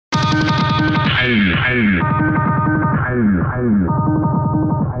Hey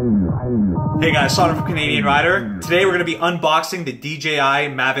guys, Sonduren from Canadian Rider. Today we're going to be unboxing the DJI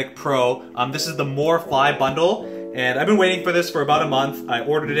Mavic Pro. This is the More Fly bundle, and I've been waiting for this for about a month. I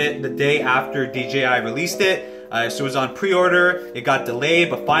ordered it the day after DJI released it, so it was on pre-order. It got delayed,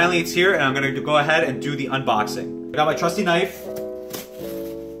 but finally it's here, and I'm going to go ahead and do the unboxing. I got my trusty knife.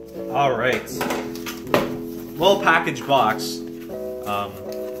 All right, well-packaged box.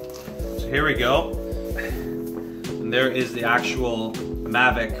 So here we go. And there is the actual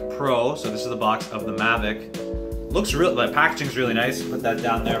Mavic Pro. So this is the box of the Mavic. Looks real, the packaging's really nice. Put that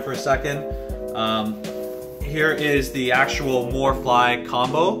down there for a second. Here is the actual More Fly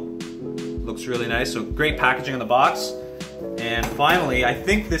combo. Looks really nice. So great packaging in the box. And finally, I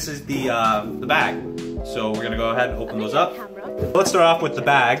think this is the bag. So we're gonna go ahead and open those up. Let's start off with the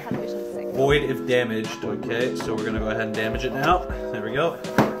bag. Void if damaged. Okay, so we're gonna go ahead and damage it now. There we go.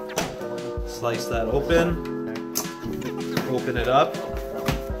 Slice that open. Open it up.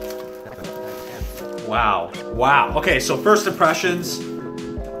 Wow. Wow. Okay, so first impressions.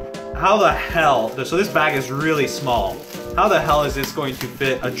 How the hell, so this bag is really small. How the hell is this going to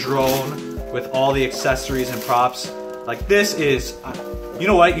fit a drone with all the accessories and props? Like this is, you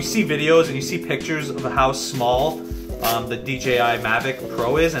know what, you see videos and you see pictures of how small the DJI Mavic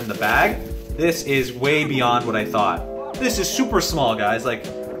Pro is and the bag. This is way beyond what I thought. This is super small, guys. Like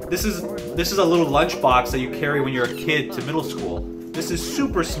this is a little lunchbox that you carry when you're a kid to middle school. This is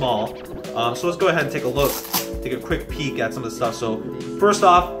super small. So let's go ahead and take a look, take a quick peek at some of the stuff. So first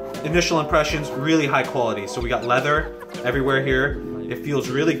off, initial impressions, really high quality. So we got leather everywhere here. It feels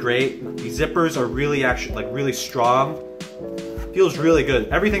really great. The zippers are really really strong. Feels really good.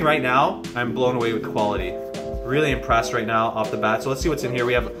 Everything right now, I'm blown away with the quality. Really impressed right now off the bat. So let's see what's in here.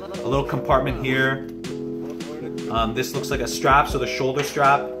 We have a little compartment here. This looks like a strap, so the shoulder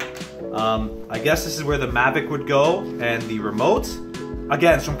strap. I guess this is where the Mavic would go and the remote.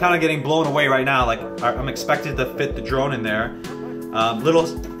 Again, so I'm kind of getting blown away right now. Like I'm expected to fit the drone in there. Little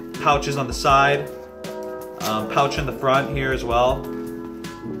pouches on the side, pouch in the front here as well.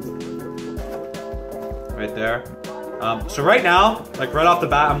 Right there. So right now, like right off the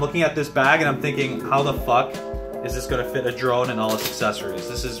bat, I'm looking at this bag and I'm thinking, how the fuck is this gonna fit a drone and all its accessories?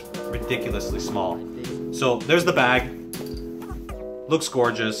 This is ridiculously small. So there's the bag. Looks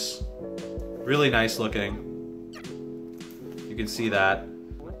gorgeous. Really nice looking. You can see that.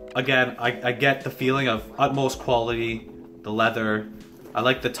 Again, I get the feeling of utmost quality, the leather. I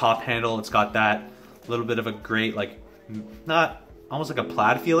like the top handle. It's got that little bit of a great, like, not, almost like a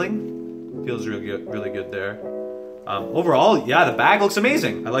plaid feeling. Feels really good there. Overall, yeah, the bag looks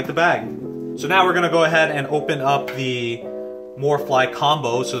amazing. I like the bag. So now we're gonna go ahead and open up the More Fly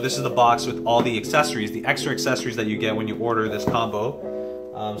combo. So this is the box with all the accessories, the extra accessories that you get when you order this combo.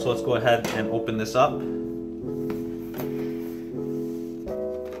 So let's go ahead and open this up.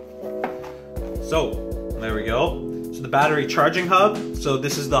 So there we go. So the battery charging hub. So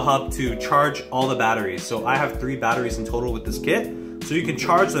this is the hub to charge all the batteries. So I have 3 batteries in total with this kit. So you can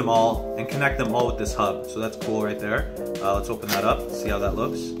charge them all and connect them all with this hub. So that's cool right there. Let's open that up, see how that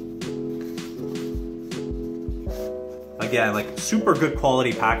looks. Again, like super good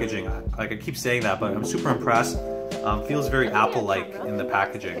quality packaging. Like I keep saying that, but I'm super impressed. Feels very Apple-like in the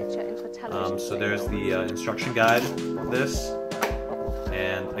packaging. So there's the instruction guide of this.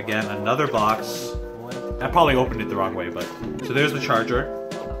 And again, another box. I probably opened it the wrong way, but so there's the charger.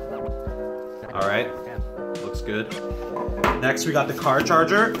 All right, looks good. Next, we got the car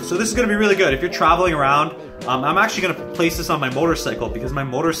charger. So this is gonna be really good if you're traveling around. I'm actually gonna place this on my motorcycle because my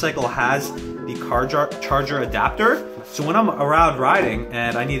motorcycle has the car charger adapter. So when I'm around riding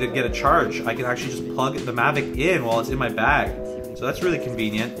and I need to get a charge, I can actually just plug the Mavic in while it's in my bag. So that's really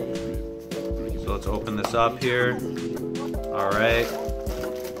convenient. So let's open this up here. All right,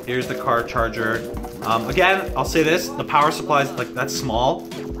 here's the car charger. Again, I'll say this, the power supply is like, that's small.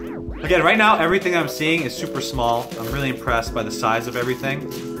 Again, right now, everything I'm seeing is super small. I'm really impressed by the size of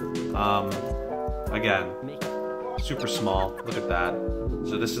everything. Again, super small, look at that.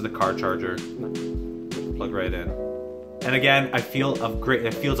 So this is the car charger, plug right in. And again, it feels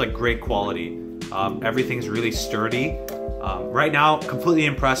like great quality. Everything's really sturdy. Right now, completely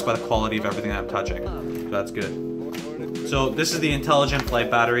impressed by the quality of everything I'm touching. So that's good. So this is the intelligent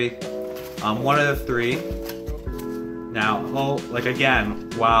flight battery. One of the 3. Now, like again,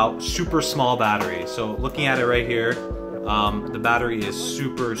 wow, super small battery. So looking at it right here, the battery is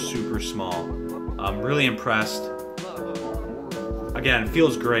super small. I'm really impressed. Again, it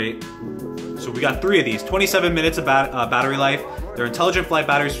feels great. So we got 3 of these, 27 minutes of battery life. They're intelligent flight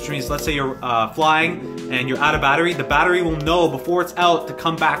batteries, which means let's say you're flying and you're out of battery, the battery will know before it's out to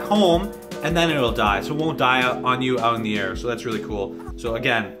come back home and then it'll die. So it won't die on you out in the air. So that's really cool. So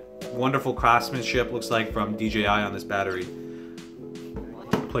again, wonderful craftsmanship, looks like, from DJI on this battery.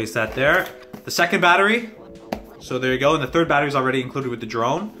 Place that there. The second battery, so there you go, and the third battery is already included with the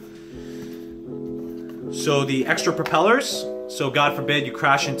drone. So the extra propellers, so God forbid you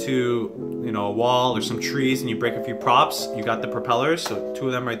crash into, you know, a wall or some trees and you break a few props, you got the propellers, so 2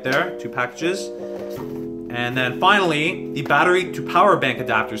 of them right there, 2 packages. And then finally, the battery to power bank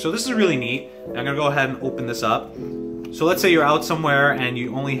adapter. So this is really neat. I'm gonna go ahead and open this up. So let's say you're out somewhere and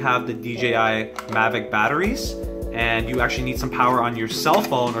you only have the DJI Mavic batteries and you actually need some power on your cell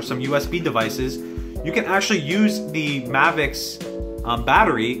phone or some USB devices. You can actually use the Mavic's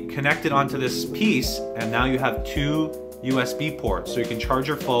battery connected onto this piece, and now you have 2 USB ports, so you can charge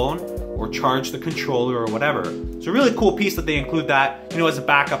your phone or charge the controller or whatever. It's a really cool piece that they include that, you know, as a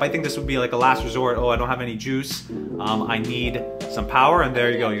backup. I think this would be like a last resort. Oh, I don't have any juice, I need some power, and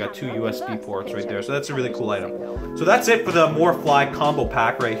there you go, you got 2 USB ports right there. So that's a really cool item. So that's it for the More Fly combo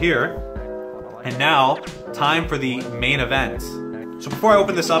pack right here. And now, time for the main event. So before I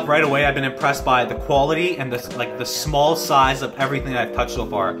open this up right away, I've been impressed by the quality and the small size of everything that I've touched so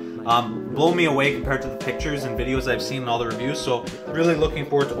far. Blown me away compared to the pictures and videos I've seen in all the reviews. So really looking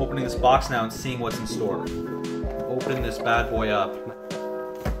forward to opening this box now and seeing what's in store. Open this bad boy up.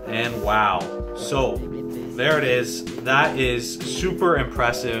 And wow. So there it is. That is super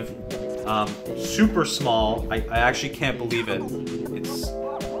impressive. Super small. I actually can't believe it.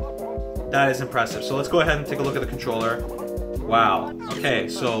 That is impressive. So let's go ahead and take a look at the controller. Wow. Okay,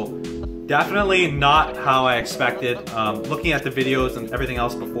 so definitely not how I expected. Looking at the videos and everything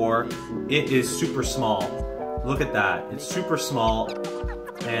else before, it is super small. Look at that. It's super small.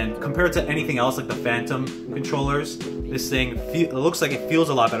 And compared to anything else like the Phantom controllers, this thing, it looks like it feels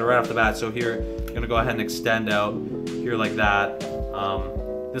a lot better right off the bat. So here, I'm gonna go ahead and extend out here like that.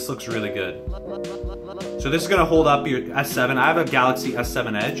 This looks really good. So this is gonna hold up your S7. I have a Galaxy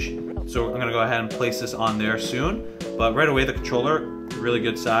S7 Edge, so I'm gonna go ahead and place this on there soon. But right away, the controller, really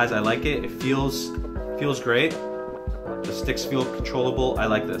good size. I like it. It feels great. The sticks feel controllable. I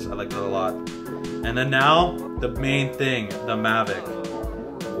like this. I like that a lot. And then now, the main thing, the Mavic.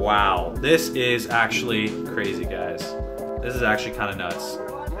 Wow, this is actually crazy, guys. This is actually kind of nuts.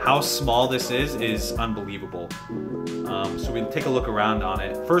 How small this is unbelievable. So we'll take a look around on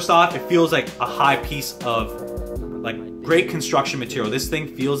it. First off, it feels like a high piece of like great construction material. This thing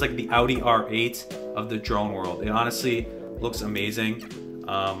feels like the Audi R8 of the drone world. It honestly looks amazing.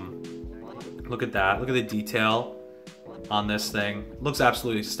 Look at that. Look at the detail on this thing. Looks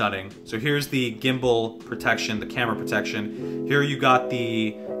absolutely stunning. So here's the gimbal protection, the camera protection. Here you got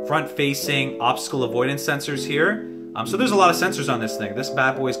the front-facing obstacle avoidance sensors here. So there's a lot of sensors on this thing. This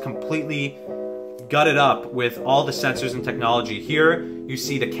bad boy is completely gutted up with all the sensors and technology. Here you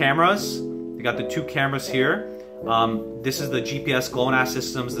see the cameras. You got the 2 cameras here. This is the GPS GLONASS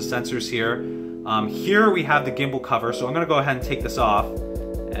systems, the sensors here. Here we have the gimbal cover, so I'm gonna go ahead and take this off,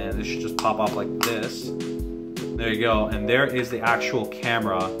 and this should just pop off like this. There you go, and there is the actual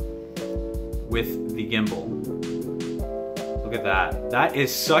camera with the gimbal. Look at that. That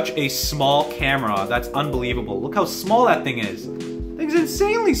is such a small camera. That's unbelievable. Look how small that thing is. That thing's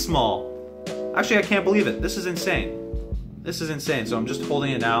insanely small. Actually, I can't believe it. This is insane. This is insane. So I'm just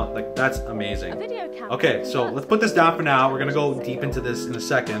holding it out. Like, that's amazing. Okay, so let's put this down for now. We're gonna go deep into this in a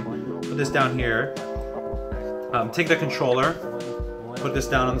second. Put this down here. Take the controller. Put this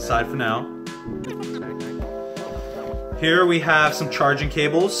down on the side for now. Here we have some charging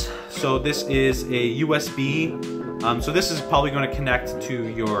cables. So this is a USB. So this is probably going to connect to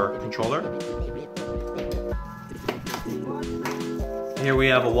your controller. Here we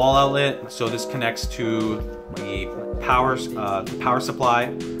have a wall outlet. So this connects to the power supply.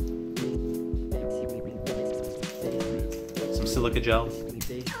 Some silica gel.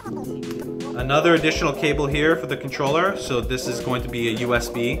 Another additional cable here for the controller. So this is going to be a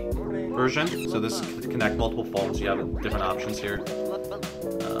USB version. So this is to connect multiple phones. You have different options here.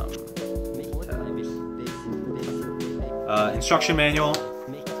 Instruction manual.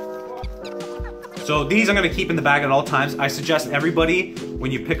 So these I'm going to keep in the bag at all times. I suggest everybody,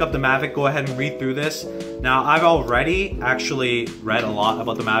 when you pick up the Mavic, go ahead and read through this. Now, I've already actually read a lot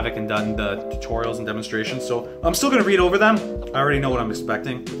about the Mavic and done the tutorials and demonstrations, so I'm still going to read over them. I already know what I'm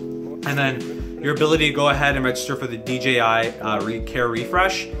expecting. And then your ability to go ahead and register for the DJI Care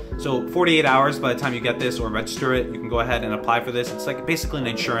Refresh. So 48 hours by the time you get this or register it, you can go ahead and apply for this. It's like basically an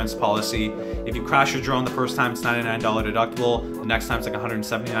insurance policy. If you crash your drone the first time, it's $99 deductible. The next time it's like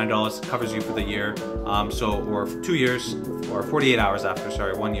 $179. It covers you for the year. Or 2 years, or 48 hours after,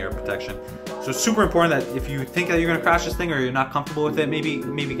 sorry, 1 year protection. So it's super important that if you think that you're gonna crash this thing or you're not comfortable with it,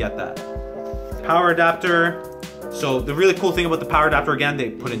 maybe get that. power adapter. So the really cool thing about the power adapter, again, they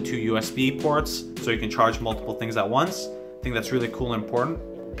put in 2 USB ports so you can charge multiple things at once. I think that's really cool and important.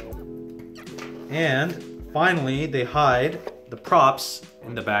 And finally, they hide the props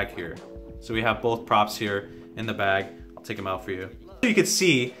in the bag here. So we have both props here in the bag. I'll take them out for you. So you can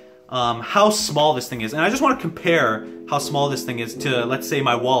see how small this thing is. And I just want to compare how small this thing is to, let's say,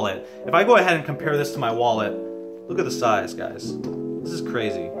 my wallet. If I go ahead and compare this to my wallet, look at the size, guys. This is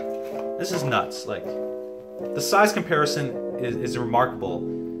crazy. This is nuts. Like, the size comparison is remarkable.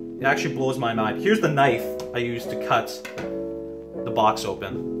 It actually blows my mind. Here's the knife I used to cut the box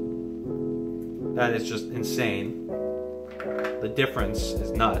open. That is just insane. The difference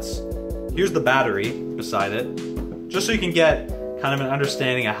is nuts. Here's the battery beside it, just so you can get kind of an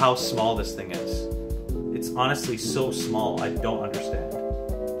understanding of how small this thing is. It's honestly so small, I don't understand.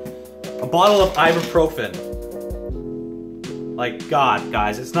 A bottle of ibuprofen. Like, God,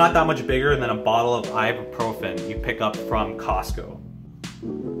 guys, it's not that much bigger than a bottle of ibuprofen you pick up from Costco.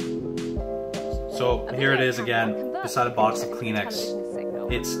 So here it is again, beside a box of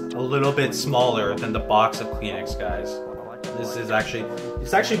Kleenex. It's a little bit smaller than the box of Kleenex, guys. This is actually,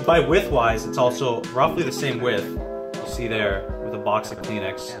 it's actually by width-wise, it's also roughly the same width. You see there with a box of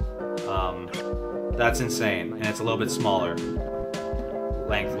Kleenex. That's insane, and it's a little bit smaller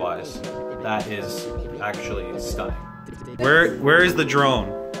lengthwise. That is actually stunning. Where is the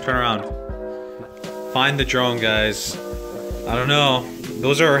drone? Turn around. Find the drone, guys. I don't know.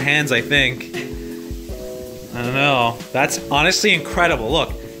 Those are our hands, I think. I don't know. That's honestly incredible.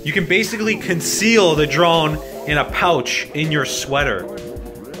 Look, you can basically conceal the drone in a pouch in your sweater.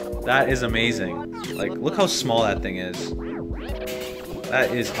 That is amazing. Like, look how small that thing is.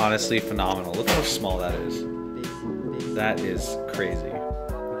 That is honestly phenomenal. Look how small that is. That is crazy.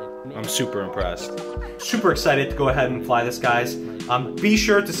 I'm super impressed. Super excited to go ahead and fly this, guys. Be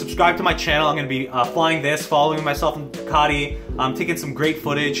sure to subscribe to my channel. I'm going to be flying this, following myself in Ducati. I'm taking some great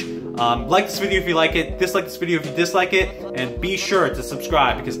footage. Like this video if you like it, dislike this video if you dislike it, and be sure to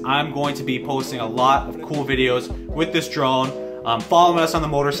subscribe because I'm going to be posting a lot of cool videos with this drone. Following us on the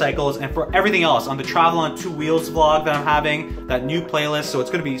motorcycles, and for everything else on the Travel on 2 Wheels vlog that I'm having, that new playlist. So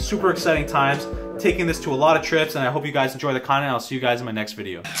it's going to be super exciting times, taking this to a lot of trips, and I hope you guys enjoy the content. I'll see you guys in my next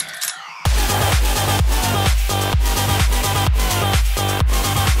video.